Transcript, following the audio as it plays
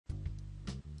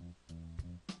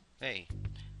Hey,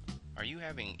 are you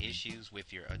having issues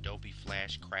with your Adobe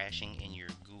Flash crashing in your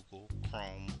Google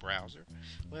Chrome browser?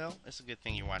 Well, it's a good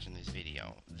thing you're watching this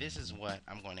video. This is what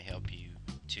I'm going to help you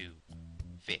to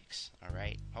fix,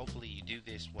 alright? Hopefully you do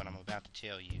this, what I'm about to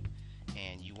tell you,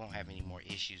 and you won't have any more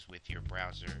issues with your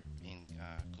browser in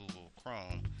Google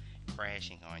Chrome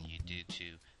crashing on you due to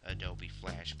Adobe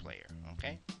Flash Player,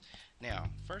 okay? Now,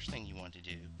 first thing you want to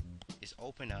do is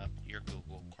open up your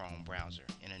Google Chrome browser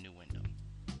in a new window.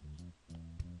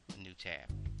 New tab.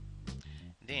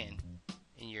 Then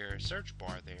in your search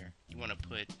bar there, you want to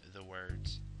put the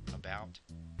words about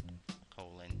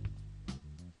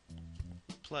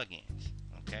plugins.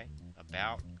 Okay?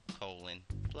 About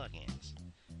plugins.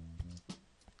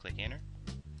 Click enter,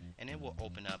 and it will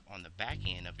open up on the back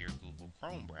end of your Google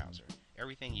Chrome browser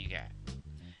everything you got.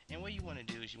 And what you want to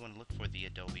do is you want to look for the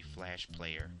Adobe Flash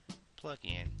Player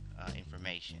plugin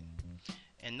information,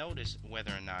 and notice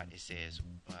whether or not it says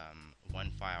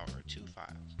one file or two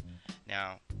files.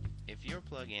 Now, if your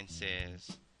plugin says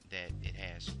that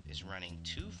is running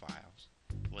two files,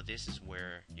 well, this is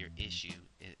where your issue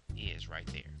is right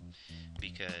there,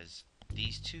 because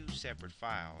these two separate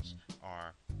files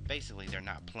are basically, they're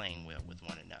not playing well with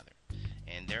one another,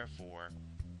 and therefore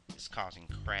it's causing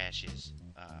crashes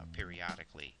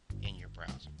periodically in your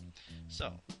browser.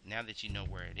 So now that you know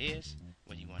where it is,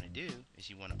 what you want to do is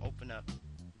you want to open up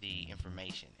the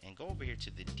information and go over here to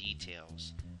the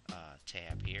details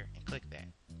tab here and click that.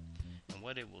 And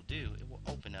what it will do, it will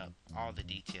open up all the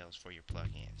details for your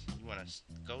plugins. You want to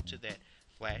go to that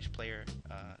Flash Player,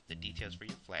 the details for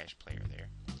your Flash Player there,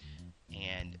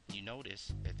 and you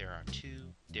notice that there are two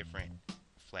different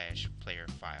Flash Player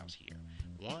files here.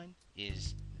 One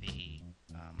is the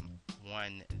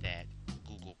one that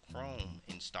Google Chrome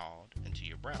installed into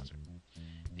your browser.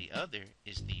 The other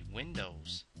is the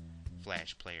Windows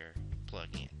Flash Player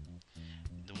plugin.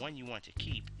 The one you want to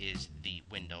keep is the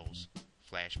Windows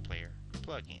Flash Player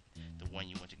plugin. The one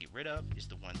you want to get rid of is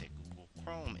the one that Google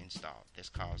Chrome installed that's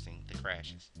causing the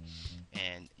crashes.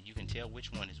 And you can tell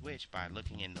which one is which by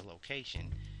looking in the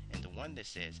location, and the one that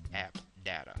says app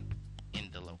data in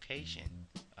the location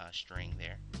string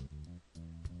there,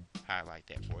 highlight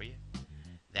that for you.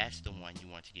 That's the one you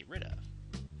want to get rid of.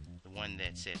 The one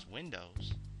that says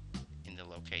Windows in the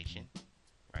location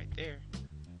right there,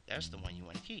 that's the one you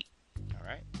want to keep.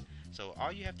 Alright, so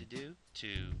all you have to do to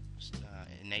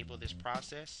enable this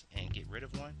process and get rid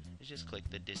of one is just click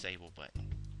the disable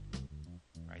button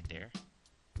right there.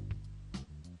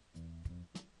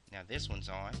 Now this one's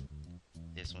on,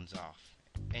 this one's off,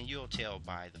 and you'll tell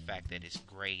by the fact that it's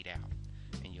grayed out,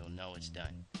 and you'll know it's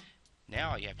done.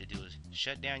 Now all you have to do is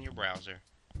shut down your browser,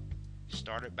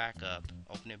 start it back up,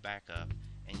 open it back up,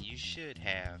 and you should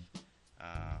have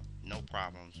no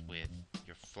problems with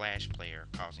your Flash Player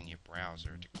causing your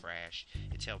browser to crash.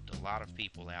 It's helped a lot of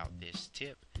people out, this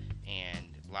tip,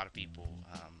 and a lot of people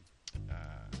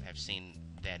have seen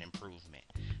that improvement.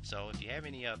 So if you have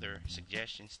any other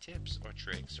suggestions, tips, or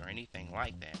tricks, or anything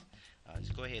like that,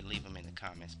 just go ahead and leave them in the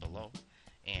comments below,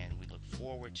 and we look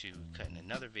forward to cutting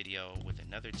another video with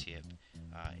another tip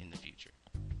in the future.